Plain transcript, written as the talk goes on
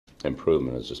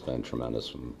improvement has just been tremendous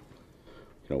from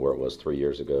where it was 3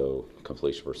 years ago.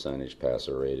 Completion percentage,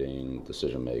 passer rating,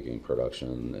 decision making,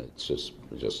 production. It's just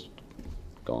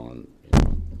gone.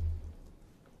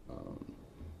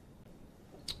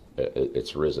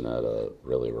 It's risen at a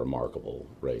really remarkable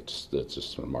rate. It's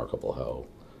just remarkable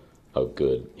how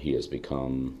good he has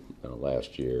become.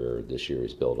 Last year, this year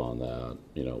he's built on that.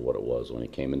 What it was when he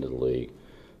came into the league,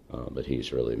 but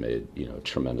he's really made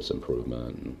tremendous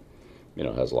improvement.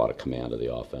 And, has a lot of command of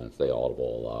the offense. They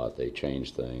audible a lot. They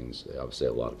change things. They obviously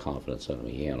have a lot of confidence in him.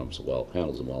 He handles them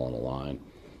well on the line.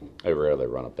 They rarely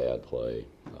run a bad play,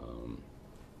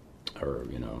 or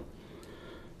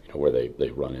where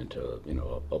they run into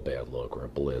a bad look or a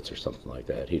blitz or something like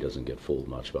that. He doesn't get fooled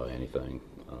much by anything.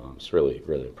 It's really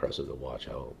impressive to watch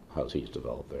how he's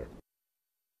developed there.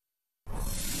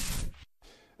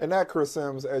 And that, Chris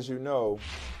Sims, as you know,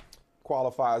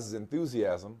 qualifies as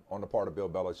enthusiasm on the part of Bill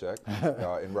Belichick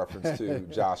in reference to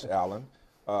Josh Allen.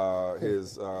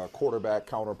 His quarterback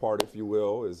counterpart, if you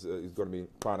will, is going to be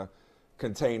trying to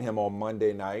contain him on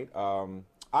Monday night.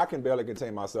 I can barely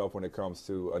contain myself when it comes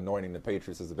to anointing the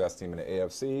Patriots as the best team in the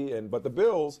AFC. But the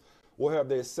Bills will have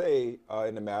their say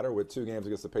in the matter with 2 games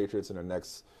against the Patriots in the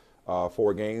next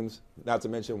 4 games, not to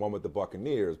mention one with the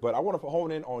Buccaneers. But I want to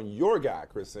hone in on your guy,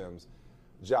 Chris Sims,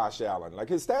 Josh Allen. Like,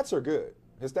 his stats are good.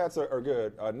 His stats are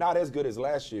good. Not as good as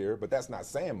last year, but that's not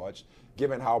saying much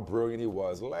given how brilliant he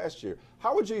was last year.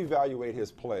 How would you evaluate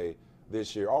his play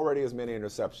this year? Already as many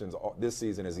interceptions this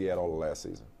season as he had all the last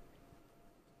season.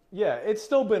 Yeah, it's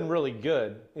still been really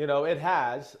good. It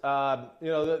has.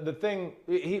 The thing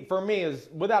for me is,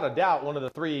 without a doubt, one of the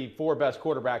 3-4 best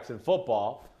quarterbacks in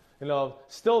football.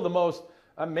 Still the most,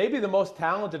 maybe the most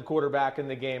talented quarterback in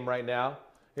the game right now.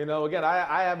 Again,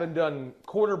 I haven't done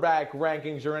quarterback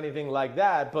rankings or anything like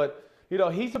that, but,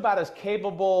 he's about as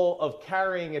capable of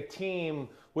carrying a team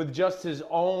with just his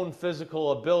own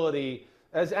physical ability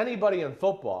as anybody in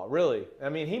football, really. I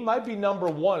mean, he might be number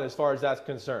 1 as far as that's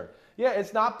concerned. Yeah,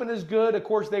 it's not been as good. Of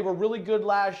course, they were really good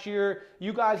last year.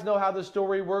 You guys know how the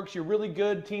story works. You're really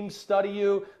good. Teams study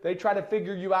you. They try to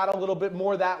figure you out a little bit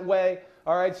more that way.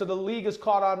 All right, so the league is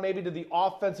caught on maybe to the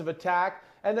offensive attack.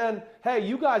 And then, hey,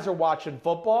 you guys are watching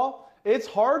football. It's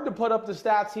hard to put up the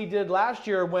stats he did last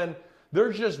year when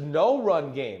there's just no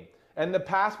run game. And the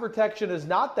pass protection is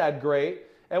not that great.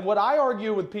 And what I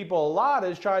argue with people a lot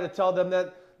is trying to tell them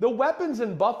that the weapons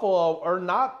in Buffalo are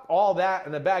not all that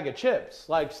in a bag of chips.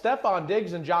 Like Stephon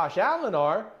Diggs and Josh Allen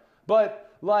are.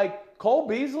 But like Cole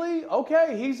Beasley,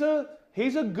 okay, he's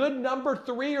a good number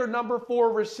 3 or number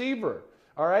 4 receiver.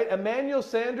 All right, Emmanuel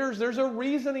Sanders, there's a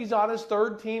reason he's on his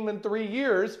 3rd team in 3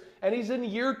 years, and he's in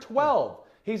year 12.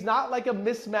 He's not like a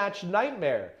mismatched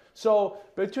nightmare. So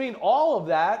between all of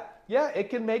that, yeah, it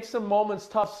can make some moments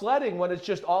tough sledding when it's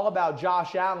just all about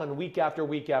Josh Allen week after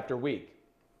week after week.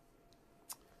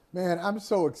 Man, I'm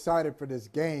so excited for this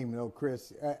game,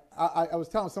 Chris. I was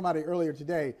telling somebody earlier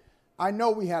today, I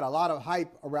know we had a lot of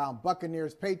hype around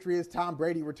Buccaneers, Patriots. Tom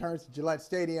Brady returns to Gillette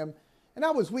Stadium. And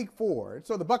that was week 4.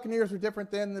 So the Buccaneers were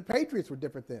different then. The Patriots were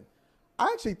different then. I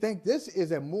actually think this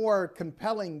is a more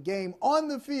compelling game on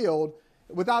the field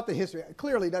without the history. It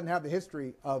clearly doesn't have the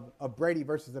history of Brady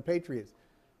versus the Patriots.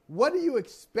 What do you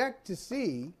expect to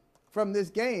see from this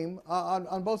game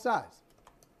on both sides?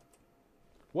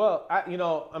 Well, I think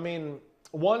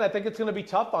it's going to be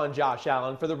tough on Josh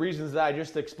Allen for the reasons that I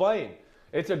just explained.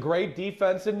 It's a great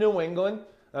defense in New England.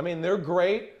 I mean, they're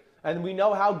great. And we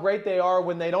know how great they are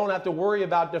when they don't have to worry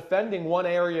about defending one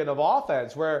area of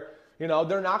offense where,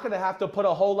 they're not going to have to put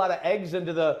a whole lot of eggs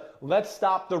into the let's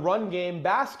stop the run game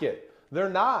basket. They're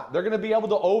not. They're going to be able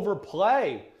to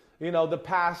overplay, the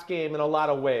pass game in a lot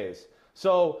of ways.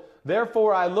 So,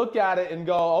 therefore, I look at it and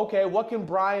go, okay, what can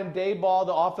Brian Daboll,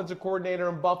 the offensive coordinator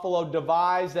in Buffalo,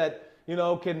 devise that,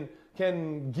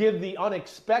 can give the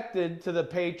unexpected to the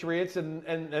Patriots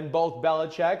and both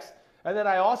Belichick's? And then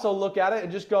I also look at it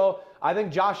and just go, I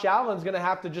think Josh Allen's going to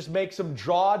have to just make some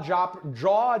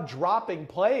jaw-dropping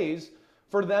plays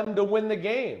for them to win the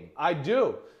game. I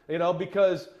do,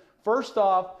 because first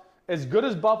off, as good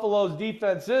as Buffalo's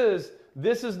defense is,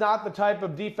 this is not the type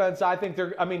of defense type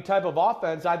of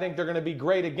offense I think they're going to be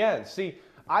great against. See,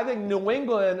 I think New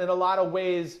England in a lot of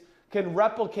ways can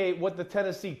replicate what the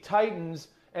Tennessee Titans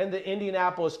and the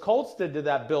Indianapolis Colts did to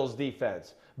that Bills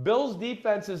defense. Bills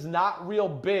defense is not real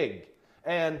big.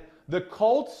 And the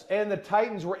Colts and the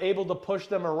Titans were able to push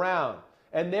them around.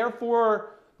 And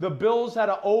therefore, the Bills had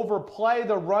to overplay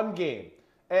the run game.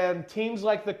 And teams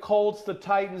like the Colts, the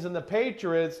Titans, and the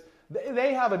Patriots,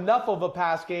 they have enough of a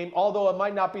pass game, although it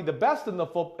might not be the best in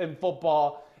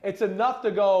football. It's enough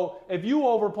to go, if you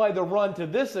overplay the run to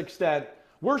this extent,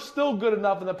 we're still good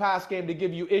enough in the pass game to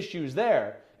give you issues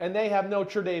there. And they have no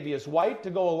Tre'Davious White to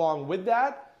go along with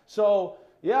that. So,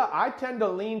 yeah, I tend to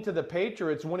lean to the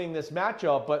Patriots winning this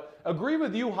matchup, but agree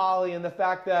with you, Holley, in the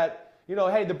fact that,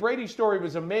 hey, the Brady story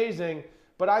was amazing,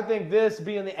 but I think this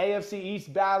being the AFC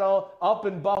East battle up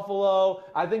in Buffalo,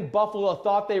 I think Buffalo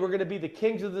thought they were going to be the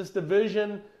kings of this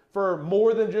division for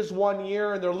more than just 1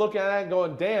 year, and they're looking at it and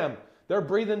going, damn, they're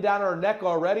breathing down our neck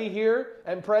already here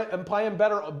and playing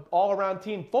better all-around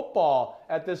team football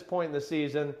at this point in the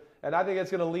season, and I think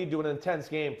it's going to lead to an intense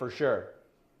game for sure.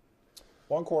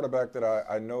 One quarterback that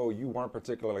I know you weren't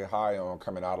particularly high on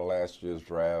coming out of last year's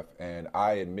draft, and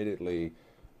I admittedly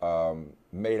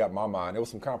made up my mind. There was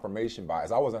some confirmation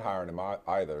bias. I wasn't high on him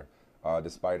either,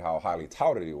 despite how highly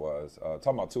touted he was.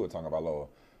 Talking about Tua Tagovailoa.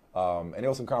 And there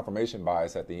was some confirmation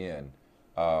bias at the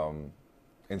end.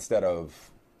 Instead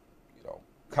of,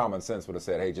 common sense would have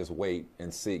said, hey, just wait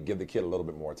and see, give the kid a little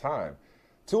bit more time.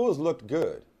 Tua's looked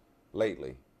good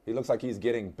lately. He looks like he's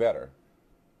getting better.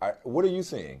 What are you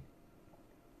seeing?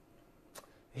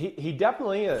 He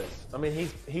definitely is. I mean,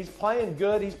 he's playing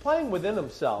good. He's playing within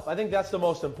himself. I think that's the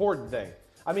most important thing.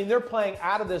 I mean, they're playing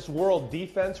out of this world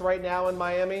defense right now in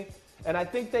Miami, and I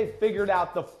think they figured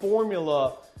out the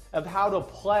formula of how to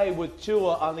play with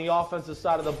Tua on the offensive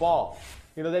side of the ball.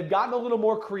 They've gotten a little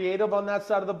more creative on that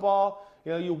side of the ball.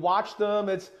 You watch them,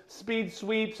 it's speed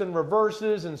sweeps and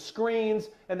reverses and screens,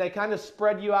 and they kind of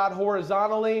spread you out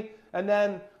horizontally, and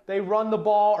then they run the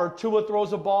ball, or Tua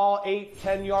throws a ball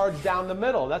 8-10 yards down the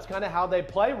middle. That's kind of how they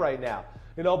play right now.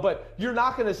 But you're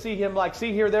not going to see him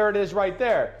see here, there it is right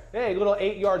there. Hey, little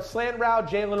 8-yard slant route,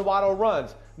 Jalen Waddle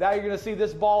runs. Now you're going to see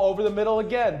this ball over the middle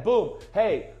again. Boom.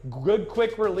 Hey, good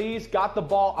quick release, got the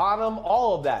ball on him,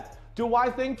 all of that. Do I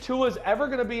think Tua's ever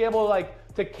going to be able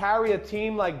to carry a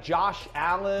team like Josh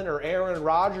Allen or Aaron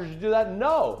Rodgers to do that?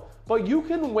 No. But you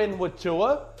can win with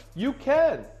Tua. You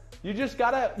can. You just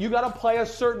gotta play a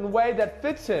certain way that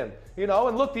fits him,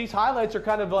 And look, these highlights are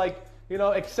kind of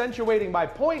accentuating my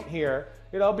point here,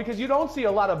 because you don't see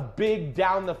a lot of big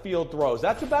down the field throws.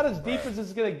 That's about as deep as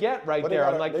it's gonna get right there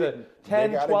on the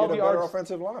 10, 12 yards. They gotta get a better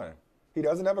offensive line. He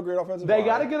doesn't have a great offensive line. They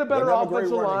got to get a better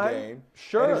offensive line. Game.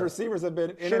 Sure. And his receivers have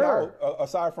been in and out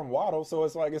aside from Waddle, so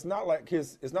it's not like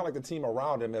the team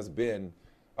around him has been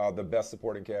the best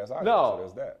supporting cast either. No. So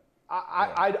there's that.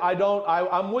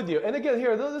 I'm with you. And again,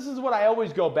 here, this is what I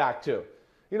always go back to.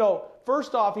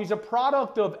 First off, he's a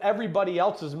product of everybody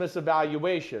else's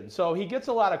misevaluation. So he gets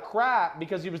a lot of crap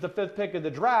because he was the 5th pick of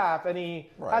the draft, and he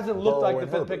hasn't looked like the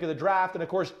 5th pick of the draft. And, of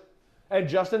course, and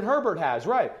Justin Herbert has,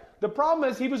 right. The problem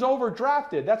is he was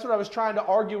overdrafted. That's what I was trying to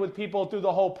argue with people through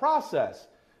the whole process.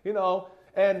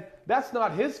 And that's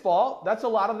not his fault. That's a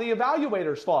lot of the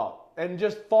evaluators' fault. And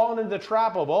just falling into the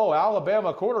trap of,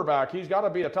 Alabama quarterback, he's got to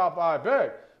be a top 5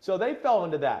 pick. So they fell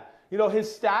into that.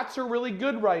 His stats are really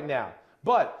good right now.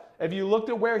 But if you looked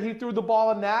at where he threw the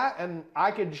ball in that, and I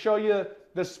could show you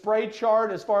the spray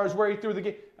chart as far as where he threw the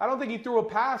game, I don't think he threw a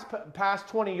pass past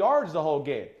 20 yards the whole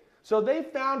game. So they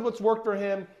found what's worked for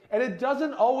him, and it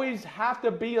doesn't always have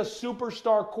to be a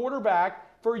superstar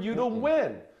quarterback for you to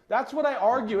win. That's what I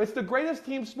argue. It's the greatest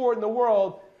team sport in the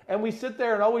world, and we sit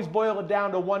there and always boil it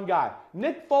down to one guy.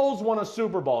 Nick Foles won a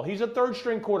Super Bowl. He's a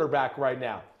 3rd-string quarterback right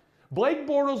now. Blake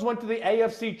Bortles went to the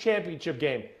AFC Championship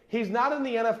game. He's not in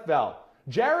the NFL.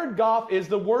 Jared Goff is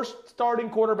the worst starting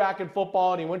quarterback in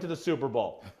football, and he went to the Super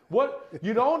Bowl.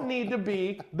 You don't need to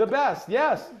be the best.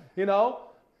 Yes,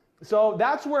 So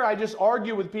that's where I just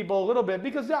argue with people a little bit,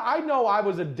 because I know I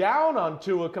was a down on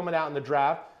Tua coming out in the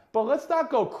draft, but let's not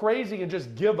go crazy and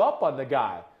just give up on the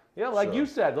guy. You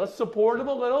said, let's support him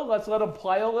a little. Let's let him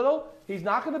play a little. He's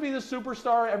not going to be the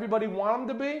superstar everybody want him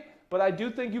to be, but I do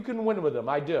think you can win with him.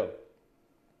 I do.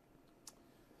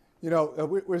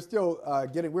 We're still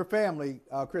we're family,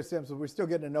 Chris Simpson. We're still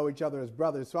getting to know each other as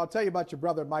brothers. So I'll tell you about your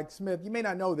brother, Mike Smith. You may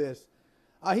not know this.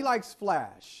 He likes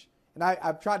flash. And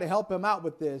I've tried to help him out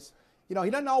with this. He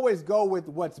doesn't always go with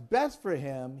what's best for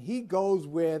him. He goes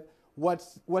with what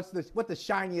the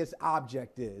shiniest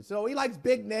object is. So he likes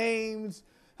big names.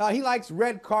 He likes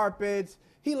red carpets.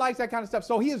 He likes that kind of stuff.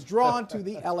 So he is drawn to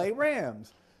the LA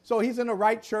Rams. So he's in the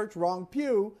right church, wrong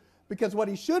pew, because what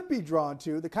he should be drawn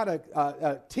to, the kind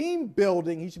of team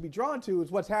building he should be drawn to,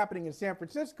 is what's happening in San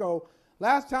Francisco.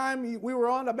 Last time we were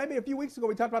on, maybe a few weeks ago,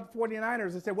 we talked about the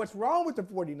 49ers and said, what's wrong with the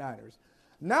 49ers?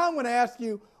 Now I'm going to ask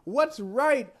you, what's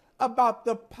right about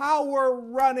the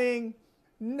power-running,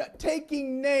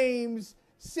 taking names,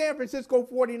 San Francisco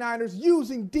 49ers,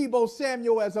 using Deebo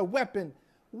Samuel as a weapon?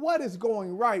 What is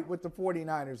going right with the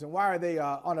 49ers, and why are they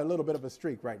on a little bit of a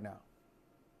streak right now?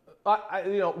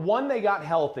 One, they got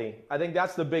healthy. I think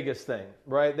that's the biggest thing,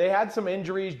 right? They had some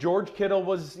injuries. George Kittle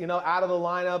was, out of the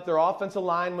lineup. Their offensive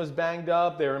line was banged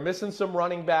up. They were missing some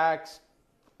running backs.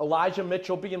 Elijah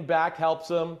Mitchell being back helps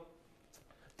them.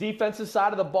 Defensive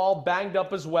side of the ball banged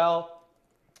up as well.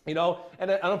 And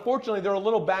unfortunately, they're a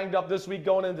little banged up this week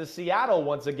going into Seattle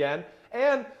once again.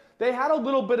 And they had a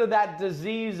little bit of that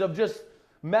disease of just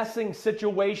messing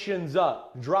situations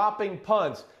up, dropping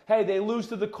punts. Hey, they lose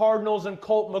to the Cardinals and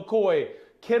Colt McCoy.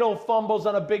 Kittle fumbles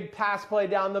on a big pass play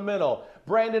down the middle.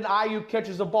 Brandon Ayuk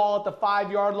catches a ball at the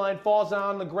 5-yard line, falls down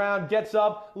on the ground, gets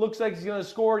up, looks like he's going to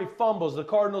score, he fumbles. The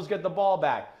Cardinals get the ball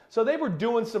back. So they were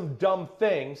doing some dumb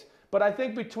things, but I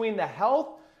think between the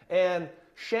health and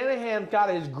Shanahan got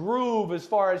his groove as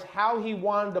far as how he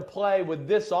wanted to play with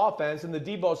this offense, and the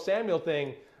Deebo Samuel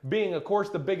thing being, of course,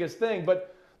 the biggest thing,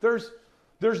 but there's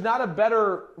not a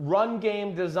better run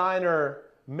game designer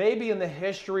maybe in the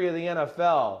history of the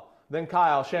NFL than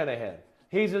Kyle Shanahan.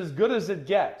 He's as good as it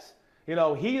gets.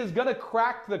 He is going to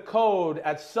crack the code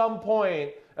at some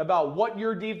point about what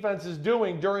your defense is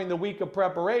doing during the week of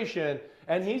preparation,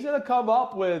 and he's going to come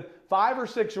up with 5 or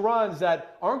 6 runs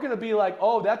that aren't going to be like,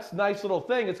 oh, that's a nice little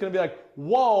thing. It's going to be like,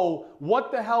 whoa,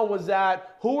 what the hell was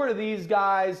that? Who are these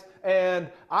guys? And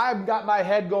I've got my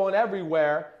head going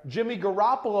everywhere. Jimmy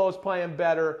Garoppolo is playing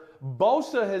better.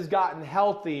 Bosa has gotten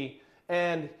healthy,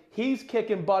 and he's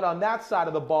kicking butt on that side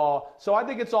of the ball. So I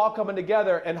think it's all coming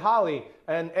together. And Holley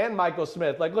and Michael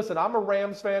Smith, listen, I'm a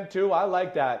Rams fan too. I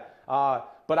like that.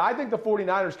 But I think the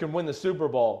 49ers can win the Super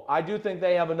Bowl. I do think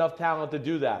they have enough talent to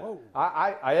do that.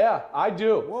 I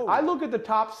do. Whoa. I look at the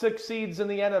top 6 seeds in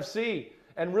the NFC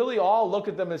and really all look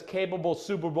at them as capable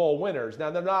Super Bowl winners.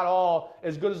 Now, they're not all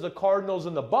as good as the Cardinals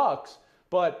and the Bucks,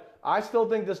 but I still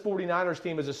think this 49ers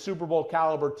team is a Super Bowl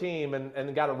caliber team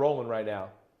and got it rolling right now.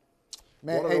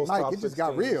 Man, hey, Mike, it just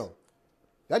got real.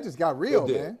 That just got real,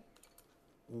 man.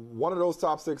 One of those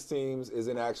top 6 teams is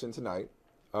in action tonight.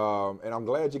 And I'm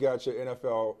glad you got your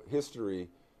NFL history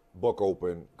book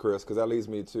open, Chris, because that leads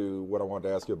me to what I wanted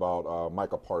to ask you about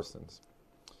Micah Parsons.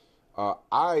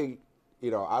 I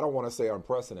don't want to say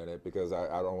unprecedented because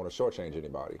I don't want to shortchange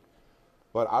anybody,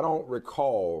 but I don't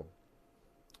recall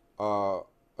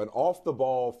an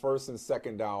off-the-ball first and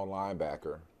second down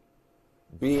linebacker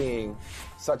being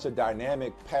such a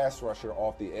dynamic pass rusher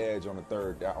off the edge on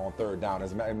third down.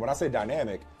 And when I say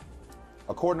dynamic,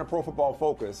 according to Pro Football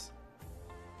Focus,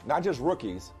 not just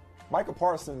rookies, Micah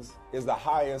Parsons is the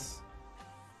highest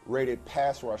rated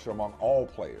pass rusher among all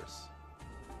players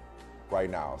right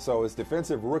now. So it's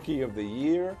Defensive Rookie of the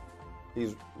Year.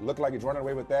 He's looked like he's running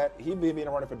away with that. He may be in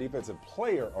a running for Defensive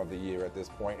Player of the Year at this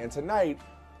point. And tonight,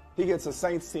 he gets a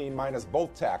Saints team minus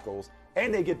both tackles,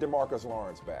 and they get DeMarcus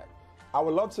Lawrence back. I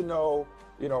would love to know,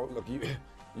 look,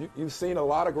 you've seen a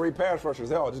lot of great pass rushers.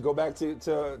 Hell, just go back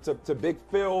to Big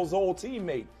Phil's old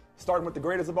teammate, starting with the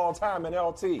greatest of all time in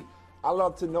LT. I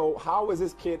love to know, how is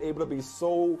this kid able to be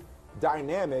so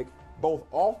dynamic, both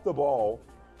off the ball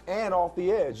and off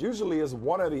the edge? Usually it's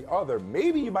one or the other.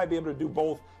 Maybe you might be able to do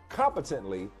both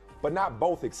competently, but not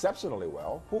both exceptionally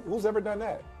well. Who's ever done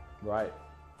that? Right.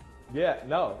 Yeah,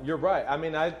 no, you're right. I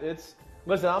mean,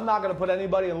 listen, I'm not going to put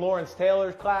anybody in Lawrence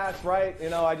Taylor's class, right? I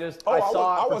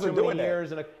saw it for too many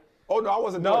years. Oh, no, I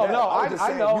wasn't doing that.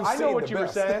 I know what you were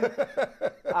saying.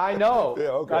 I know. Yeah,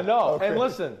 okay. I know. Okay. And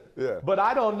listen, Yeah. but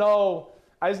I don't know.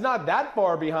 It's not that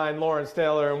far behind Lawrence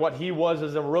Taylor and what he was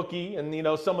as a rookie and,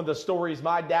 some of the stories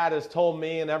my dad has told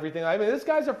me and everything. I mean, this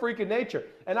guy's a freak of nature.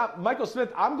 And Michael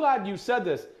Smith, I'm glad you said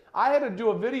this. I had to do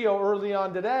a video early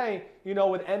on today,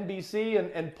 with NBC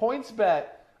and PointsBet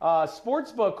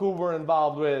Sportsbook who we're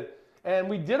involved with. And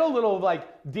we did a little,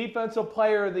 Defensive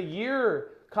Player of the Year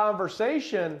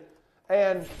conversation.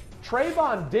 And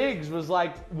Trayvon Diggs was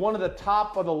one of the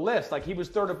top of the list. He was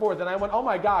 3rd or 4th. And I went, oh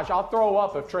my gosh, I'll throw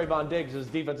up if Trayvon Diggs is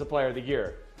Defensive Player of the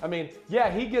Year. I mean,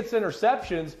 yeah, he gets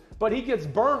interceptions, but he gets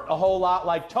burnt a whole lot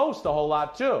like toast a whole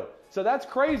lot too. So that's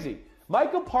crazy.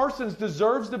 Michael Parsons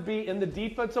deserves to be in the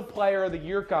Defensive Player of the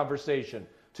Year conversation,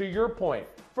 to your point.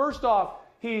 First off,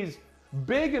 he's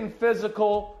big and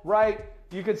physical, right?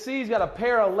 You can see he's got a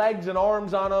pair of legs and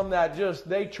arms on him that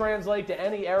they translate to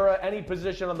any era, any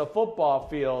position on the football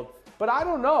field. But I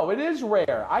don't know. It is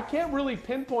rare. I can't really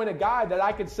pinpoint a guy that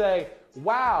I could say,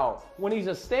 wow, when he's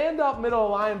a stand-up middle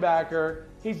linebacker,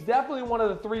 he's definitely one of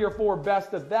the 3 or 4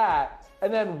 best at that.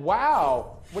 And then,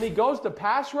 wow, when he goes to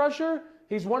pass rusher,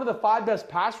 he's one of the 5 best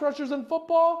pass rushers in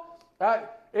football.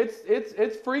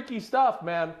 It's freaky stuff,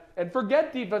 man. And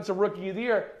forget Defensive Rookie of the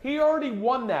Year. He already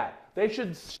won that. They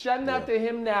should send that to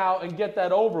him now and get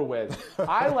that over with.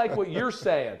 I like what you're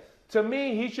saying. To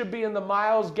me, he should be in the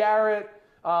Myles Garrett,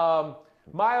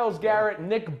 Myles Garrett,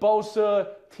 Nick Bosa,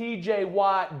 T.J.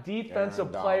 Watt,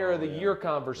 Defensive Player of the Year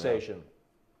conversation.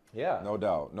 Yeah. No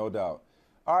doubt, no doubt.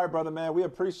 All right, brother, man, we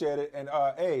appreciate it. And,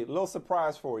 hey, little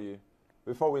surprise for you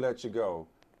before we let you go,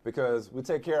 because we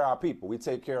take care of our people. We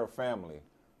take care of family.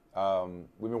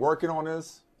 We've been working on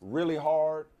this really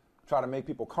hard, try to make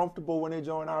people comfortable when they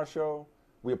join our show.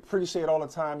 We appreciate all the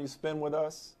time you spend with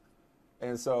us.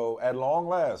 And so, at long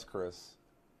last, Chris,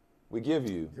 we give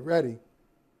you. You ready?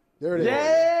 There it is.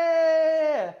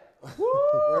 Yeah! Woo!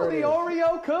 The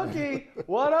Oreo cookie.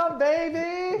 What up,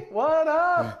 baby? What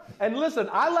up? And listen,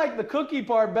 I like the cookie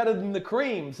part better than the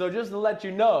cream. So just to let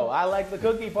you know, I like the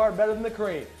cookie part better than the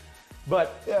cream.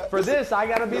 But for this, I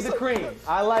gotta be the cream.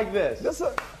 I like this. This is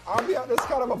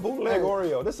kind of a bootleg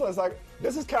Oreo. This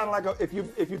is kind of like if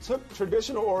you took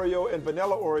traditional Oreo and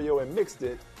vanilla Oreo and mixed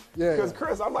it. Yeah. Because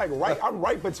Chris, I'm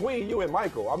right between you and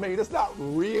Michael. I mean, it's not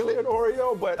really an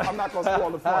Oreo, but I'm not gonna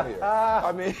spoil the fun here.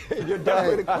 I mean, you're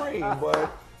definitely the cream, but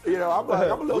I'm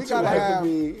a little too hype to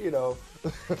be,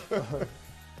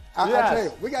 I tell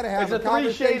you, we gotta have it's a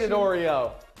three-shaded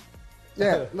Oreo.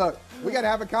 Yeah, look, we got to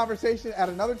have a conversation at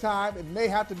another time. It may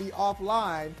have to be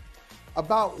offline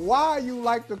about why you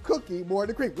like the cookie more than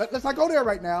the cream. Let's not go there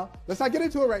right now. Let's not get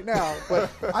into it right now. But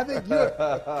I think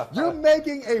you're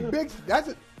making a big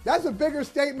that's a bigger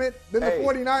statement than the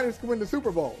 49ers can win the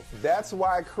Super Bowl. That's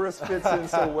why Chris fits in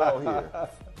so well here.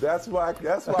 That's why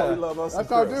we love us.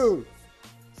 That's our dude.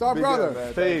 It's our brother.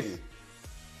 Good, Peace.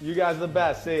 You guys are the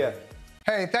best. See ya.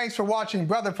 Hey, thanks for watching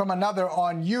Brother from Another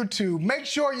on YouTube. Make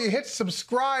sure you hit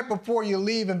subscribe before you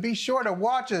leave, and be sure to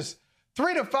watch us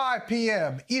 3 to 5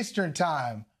 p.m. Eastern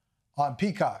Time on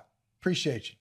Peacock. Appreciate you.